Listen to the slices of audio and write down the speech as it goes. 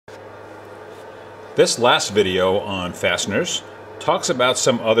This last video on fasteners talks about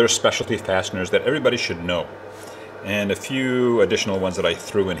some other specialty fasteners that everybody should know, and a few additional ones that I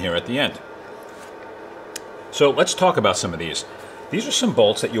threw in here at the end. So let's talk about some of these. These are some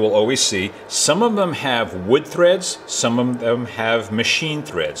bolts that you will always see. Some of them have wood threads, some of them have machine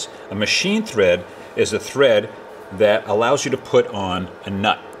threads. A machine thread is a thread that allows you to put on a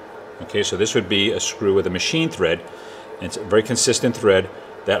nut. Okay, so this would be a screw with a machine thread, and it's a very consistent thread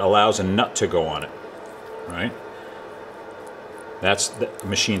that allows a nut to go on it. Right? That's the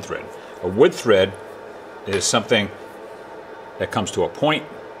machine thread. A wood thread is something that comes to a point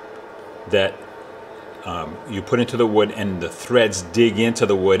that you put into the wood, and the threads dig into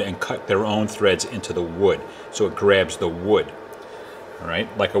the wood and cut their own threads into the wood, so it grabs the wood. All right,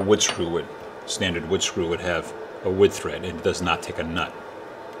 like a wood screw would. Standard wood screw would have a wood thread. It does not take a nut.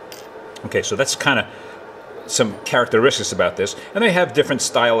 Okay, so that's kind of some characteristics about this, and they have different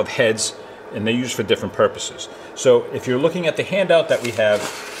style of heads, and they're used for different purposes. So if you're looking at the handout that we have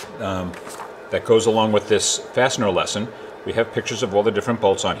that goes along with this fastener lesson, we have pictures of all the different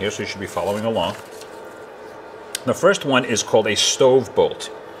bolts on here, so you should be following along. The first one is called a stove bolt.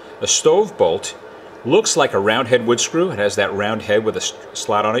 A stove bolt looks like a round head wood screw. It has that round head with a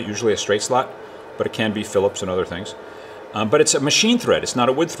slot on it, usually a straight slot, but it can be Phillips and other things. But it's a machine thread, it's not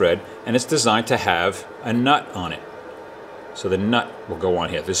a wood thread, and it's designed to have a nut on it. So the nut will go on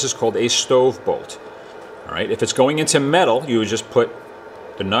here. This is called a stove bolt. All right, if it's going into metal, you would just put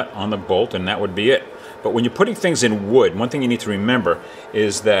the nut on the bolt and that would be it. But when you're putting things in wood, one thing you need to remember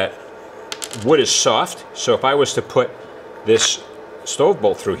is that wood is soft, so if I was to put this stove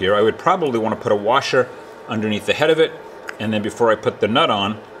bolt through here, I would probably want to put a washer underneath the head of it, and then before I put the nut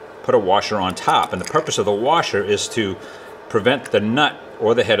on, put a washer on top. And the purpose of the washer is to prevent the nut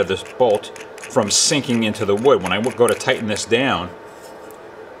or the head of this bolt from sinking into the wood. When I go to tighten this down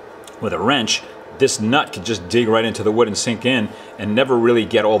with a wrench, this nut could just dig right into the wood and sink in and never really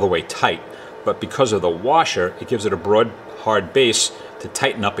get all the way tight. But because of the washer, it gives it a broad, hard base to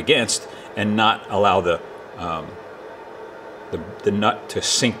tighten up against and not allow the nut to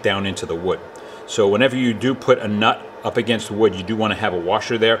sink down into the wood. So whenever you do put a nut up against wood, you do want to have a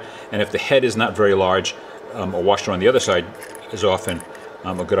washer there, and if the head is not very large, a washer on the other side is often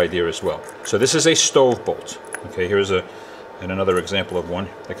a good idea as well. So this is a stove bolt. Okay, here's another example of one.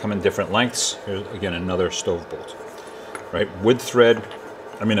 They come in different lengths. Here's again another stove bolt. Right, wood thread,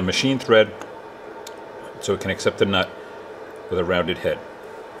 a machine thread, so it can accept the nut with a rounded head.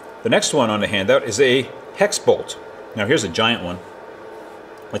 The next one on the handout is a hex bolt. Now here's a giant one.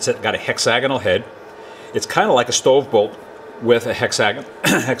 It's got a hexagonal head. It's kind of like a stove bolt with a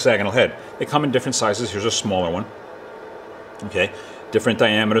hexagonal head. They come in different sizes. Here's a smaller one. Okay, different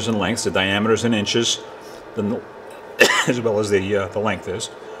diameters and lengths. The diameters in inches, as well as the length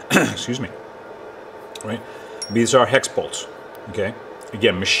is. Excuse me. Right. These are hex bolts. Okay.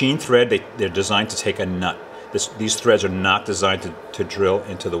 Again, machine thread. They're designed to take a nut. These threads are not designed to drill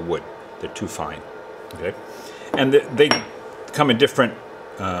into the wood. They're too fine. Okay. And they come in different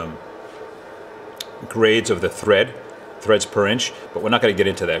grades of the threads per inch, but we're not going to get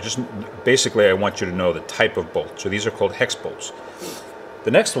into that. Just basically, I want you to know the type of bolt. So these are called hex bolts. The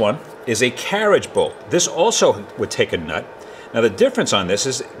next one is a carriage bolt. This also would take a nut. Now the difference on this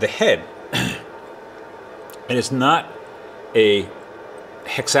is the head. It is not a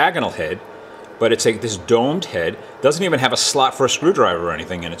hexagonal head, but it's this domed head. Doesn't even have a slot for a screwdriver or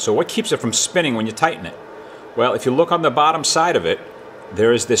anything in it. So what keeps it from spinning when you tighten it? Well, if you look on the bottom side of it,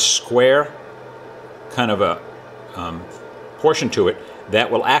 there is this square kind of a portion to it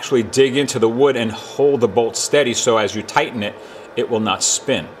that will actually dig into the wood and hold the bolt steady, so as you tighten it, it will not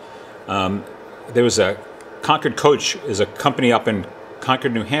spin. There was a Concord Coach, is a company up in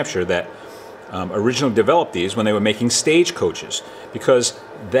Concord, New Hampshire, that originally developed these when they were making stage coaches, because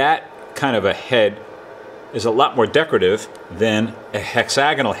that kind of a head is a lot more decorative than a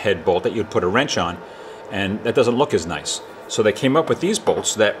hexagonal head bolt that you'd put a wrench on, and that doesn't look as nice. So they came up with these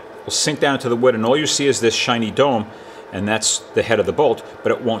bolts that will sink down into the wood, and all you see is this shiny dome, and that's the head of the bolt,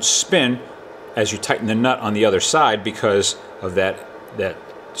 but it won't spin as you tighten the nut on the other side because of that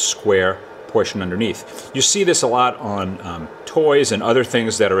square portion underneath. You see this a lot on toys and other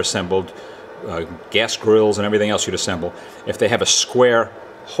things that are assembled, gas grills and everything else you'd assemble. If they have a square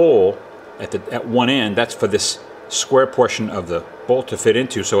hole at one end, that's for this square portion of the bolt to fit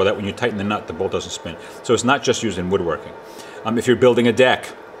into, so that when you tighten the nut, the bolt doesn't spin. So it's not just used in woodworking. If you're building a deck,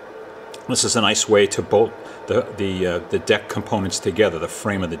 this is a nice way to bolt the deck components together, the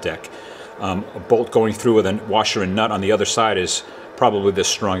frame of the deck. A bolt going through with a washer and nut on the other side is probably the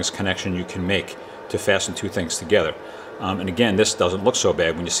strongest connection you can make to fasten two things together. And again, this doesn't look so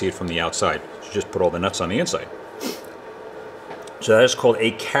bad when you see it from the outside. You just put all the nuts on the inside. So that is called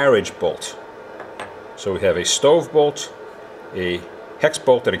a carriage bolt. So we have a stove bolt, a hex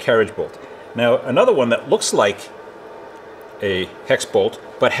bolt, and a carriage bolt. Now another one that looks like a hex bolt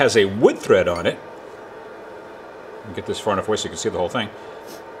but has a wood thread on it, get this far enough away so you can see the whole thing,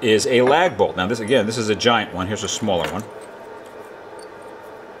 is a lag bolt. Now this, again, this is a giant one. Here's a smaller one.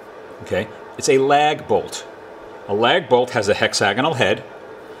 Okay, it's a lag bolt. A lag bolt has a hexagonal head,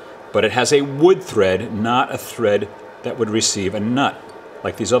 but it has a wood thread, not a thread that would receive a nut,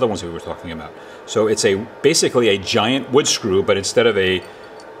 like these other ones we were talking about. So it's basically a giant wood screw, but instead of a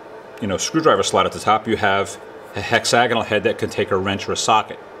screwdriver slot at the top, you have a hexagonal head that can take a wrench or a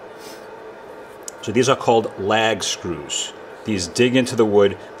socket. So these are called lag screws. These dig into the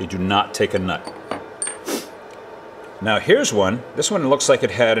wood. They do not take a nut. Now here's one. This one looks like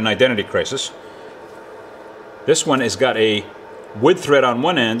it had an identity crisis. This one has got a wood thread on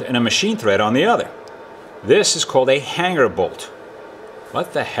one end and a machine thread on the other. This is called a hanger bolt.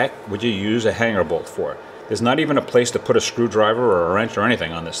 What the heck would you use a hanger bolt for? There's not even a place to put a screwdriver or a wrench or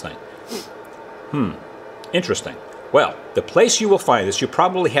anything on this thing. Interesting. Well, the place you will find this, you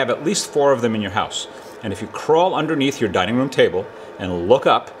probably have at least 4 of them in your house. And if you crawl underneath your dining room table and look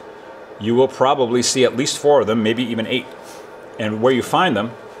up, you will probably see at least 4 of them, maybe even 8. And where you find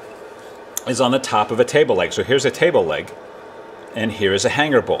them is on the top of a table leg. So here's a table leg, and here is a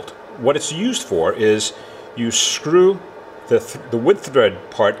hanger bolt. What it's used for is you screw the wood thread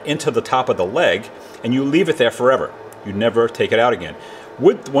part into the top of the leg, and you leave it there forever. You never take it out again.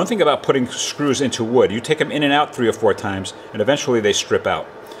 Wood, one thing about putting screws into wood, you take them in and out 3 or 4 times, and eventually they strip out.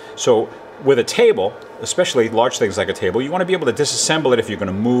 So with a table, especially large things like a table, you want to be able to disassemble it if you're going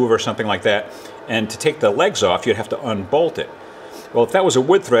to move or something like that. And to take the legs off, you'd have to unbolt it. Well, if that was a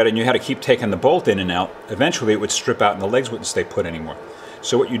wood thread and you had to keep taking the bolt in and out, eventually it would strip out and the legs wouldn't stay put anymore.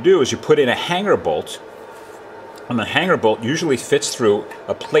 So what you do is you put in a hanger bolt, and the hanger bolt usually fits through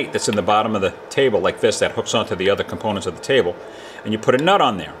a plate that's in the bottom of the table like this that hooks onto the other components of the table, and you put a nut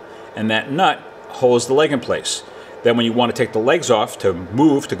on there, and that nut holds the leg in place. Then when you want to take the legs off to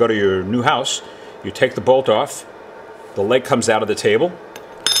move, to go to your new house, you take the bolt off, the leg comes out of the table,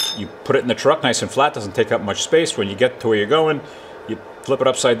 you put it in the truck nice and flat, doesn't take up much space. When you get to where you're going, you flip it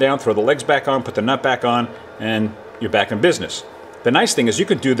upside down, throw the legs back on, put the nut back on, and you're back in business. The nice thing is you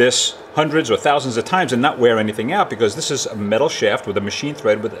can do this hundreds or thousands of times and not wear anything out, because this is a metal shaft with a machine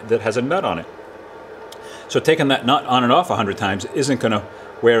thread that has a nut on it. So taking that nut on and off 100 times isn't going to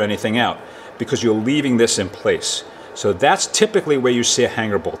wear anything out, because you're leaving this in place. So that's typically where you see a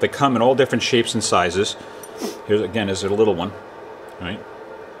hanger bolt. They come in all different shapes and sizes. Here's again is a little one, right?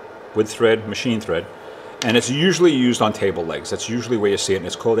 Wood thread, machine thread, and it's usually used on table legs. That's usually where you see it, and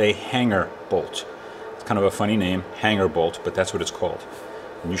it's called a hanger bolt. It's kind of a funny name, hanger bolt, but that's what it's called.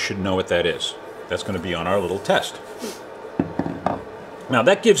 And you should know what that is. That's going to be on our little test. Now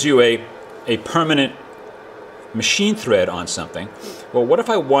that gives you a permanent machine thread on something. Well, what if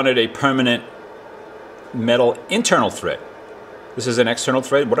I wanted a permanent metal internal thread? This is an external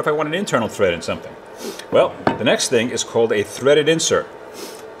thread. What if I want an internal thread in something? Well, the next thing is called a threaded insert.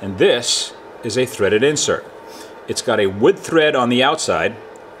 And this is a threaded insert. It's got a wood thread on the outside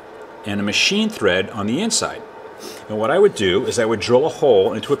and a machine thread on the inside. And what I would do is I would drill a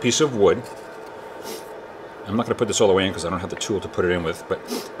hole into a piece of wood. I'm not going to put this all the way in because I don't have the tool to put it in with, but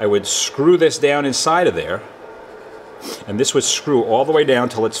I would screw this down inside of there, and this would screw all the way down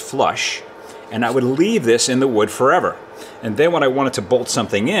till it's flush, and I would leave this in the wood forever. And then when I wanted to bolt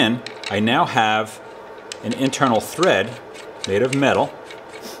something in, I now have an internal thread made of metal.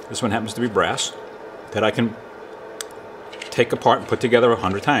 This one happens to be brass, that I can take apart and put together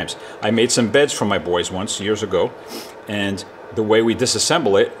 100 times. I made some beds for my boys once, years ago, and the way we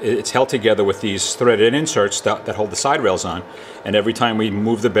disassemble it, it's held together with these threaded inserts that hold the side rails on, and every time we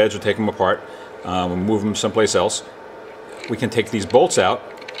move the beds or take them apart, move them someplace else, we can take these bolts out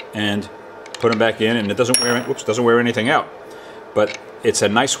and put them back in, and it doesn't wear anything out. But it's a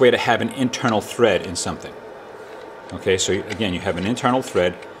nice way to have an internal thread in something. Okay, so again, you have an internal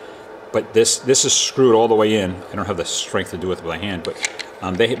thread, but this is screwed all the way in. I don't have the strength to do it with my hand, but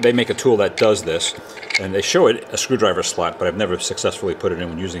they make a tool that does this, and they show it a screwdriver slot, but I've never successfully put it in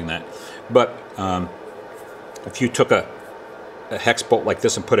when using that. But if you took a hex bolt like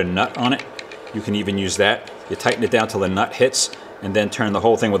this and put a nut on it, you can even use that. You tighten it down till the nut hits, and then turn the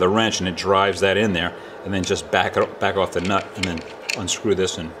whole thing with a wrench, and it drives that in there, and then just back off the nut, and then unscrew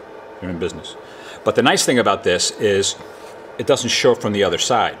this, and you're in business. But the nice thing about this is it doesn't show from the other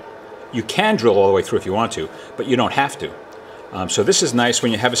side. You can drill all the way through if you want to, but you don't have to. So this is nice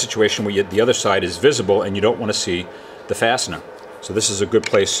when you have a situation where the other side is visible and you don't want to see the fastener. So this is a good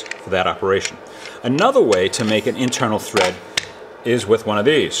place for that operation. Another way to make an internal thread is with one of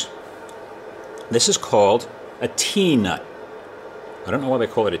these. This is called a T-nut. I don't know why they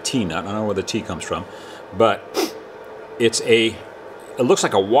call it a T-nut. I don't know where the T comes from, but it looks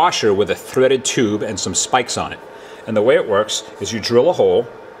like a washer with a threaded tube and some spikes on it. And the way it works is you drill a hole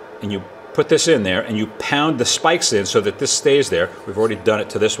and you put this in there and you pound the spikes in so that this stays there. We've already done it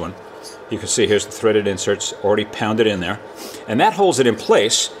to this one. You can see here's the threaded inserts already pounded in there. And that holds it in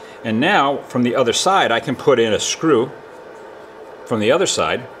place. And now from the other side I can put in a screw from the other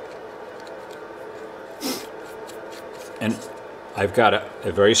side. And I've got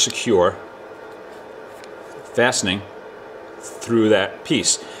a very secure fastening through that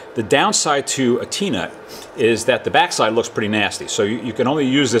piece. The downside to a T-nut is that the backside looks pretty nasty. So you can only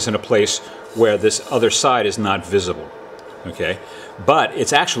use this in a place where this other side is not visible. Okay, but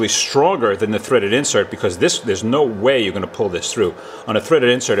it's actually stronger than the threaded insert because there's no way you're going to pull this through. On a threaded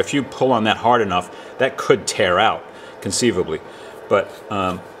insert, if you pull on that hard enough, that could tear out, conceivably. But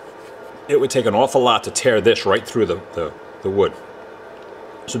it would take an awful lot to tear this right through the wood.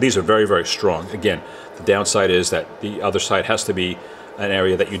 So these are very, very strong. Again, the downside is that the other side has to be an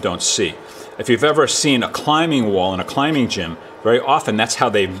area that you don't see. If you've ever seen a climbing wall in a climbing gym, very often that's how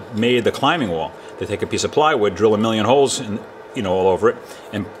they made the climbing wall. They take a piece of plywood, drill a million holes all over it,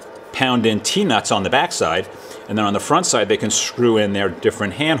 and pound in T-nuts on the backside, and then on the front side they can screw in their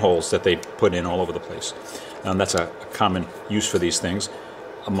different hand holes that they put in all over the place. That's a common use for these things,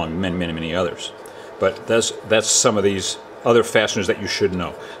 among many, many, many others. But that's some of these other fasteners that you should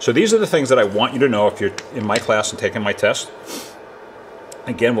know. So these are the things that I want you to know if you're in my class and taking my test.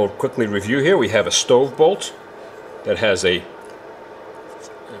 Again, we'll quickly review here. We have a stove bolt that has a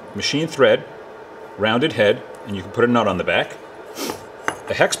machine thread, rounded head, and you can put a nut on the back.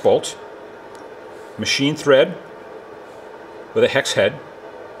 A hex bolt, machine thread with a hex head.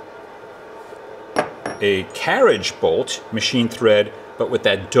 A carriage bolt, machine thread, but with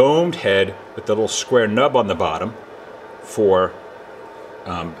that domed head with the little square nub on the bottom for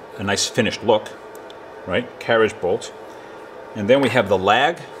a nice finished look, right? Carriage bolt. And then we have the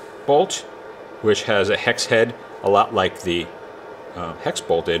lag bolt, which has a hex head, a lot like the hex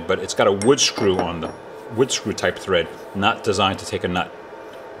bolt did, but it's got a wood screw on the wood screw type thread, not designed to take a nut.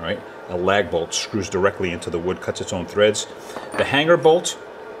 All right? A lag bolt screws directly into the wood, cuts its own threads. The hanger bolt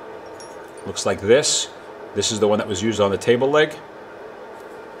looks like this. This is the one that was used on the table leg.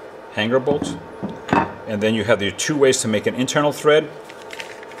 Hanger bolt. And then you have the two ways to make an internal thread.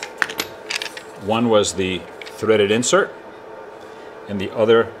 One was the threaded insert, and the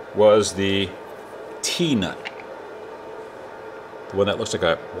other was the T-nut. The one that looks like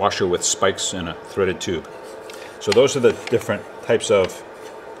a washer with spikes and a threaded tube. So those are the different types of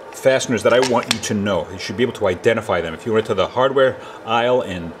fasteners that I want you to know. You should be able to identify them. If you went to the hardware aisle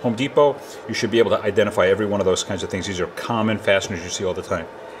in Home Depot, you should be able to identify every one of those kinds of things. These are common fasteners you see all the time.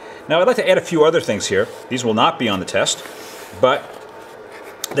 Now I'd like to add a few other things here. These will not be on the test, but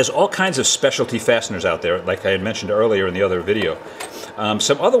there's all kinds of specialty fasteners out there, like I had mentioned earlier in the other video.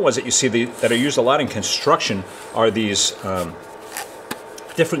 Some other ones that you see that are used a lot in construction are these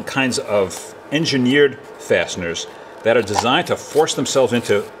different kinds of engineered fasteners that are designed to force themselves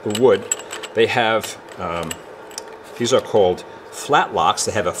into the wood. They have, these are called flat locks.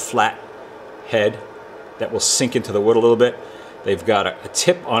 They have a flat head that will sink into the wood a little bit. They've got a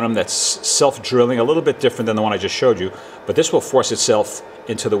tip on them that's self-drilling, a little bit different than the one I just showed you, but this will force itself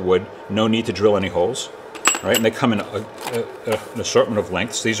into the wood. No need to drill any holes. Right? And they come in an assortment of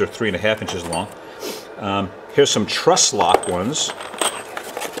lengths. These are 3.5 inches long. Here's some truss lock ones.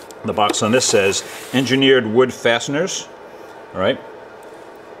 The box on this says engineered wood fasteners. All right,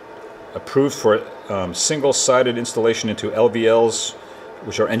 approved for single-sided installation into LVLs,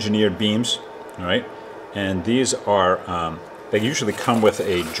 which are engineered beams. All right, and these are they usually come with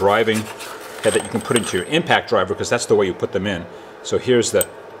a driving head that you can put into your impact driver because that's the way you put them in. So here's the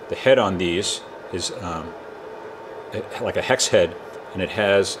head on these is like a hex head, and it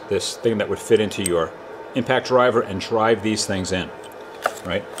has this thing that would fit into your impact driver and drive these things in.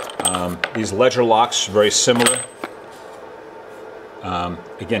 Right? These ledger locks, very similar.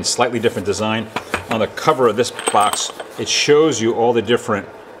 Again, slightly different design. On the cover of this box, it shows you all the different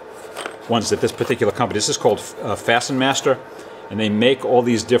ones that this particular company, this is called Fasten Master, and they make all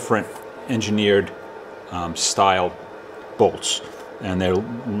these different engineered style bolts. And they're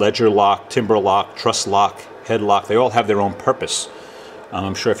ledger lock, timber lock, truss lock, head lock. They all have their own purpose.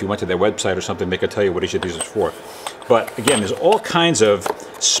 I'm sure if you went to their website or something, they could tell you what each of these is for. But again, there's all kinds of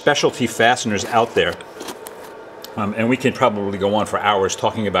specialty fasteners out there And we can probably go on for hours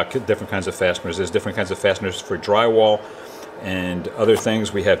talking about different kinds of fasteners. There's different kinds of fasteners for drywall and other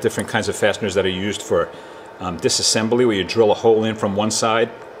things. We have different kinds of fasteners that are used for disassembly, where you drill a hole in from one side.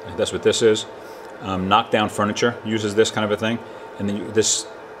 That's what this is. Knockdown furniture uses this kind of a thing. And then this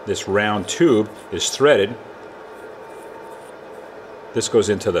round tube is threaded. This goes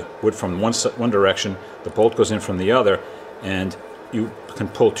into the wood from one direction, the bolt goes in from the other, and you can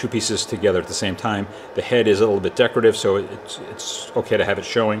pull two pieces together at the same time. The head is a little bit decorative, so it's okay to have it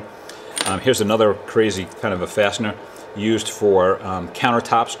showing. Here's another crazy kind of a fastener used for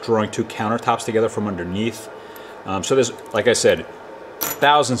countertops, drawing two countertops together from underneath. So there's, like I said,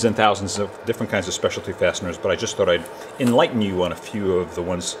 thousands and thousands of different kinds of specialty fasteners, but I just thought I'd enlighten you on a few of the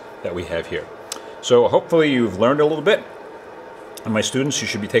ones that we have here. So hopefully you've learned a little bit. And my students, you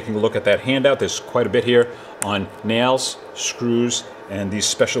should be taking a look at that handout. There's quite a bit here on nails, screws, and these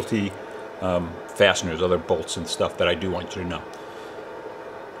specialty fasteners, other bolts and stuff that I do want you to know.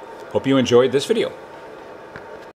 Hope you enjoyed this video.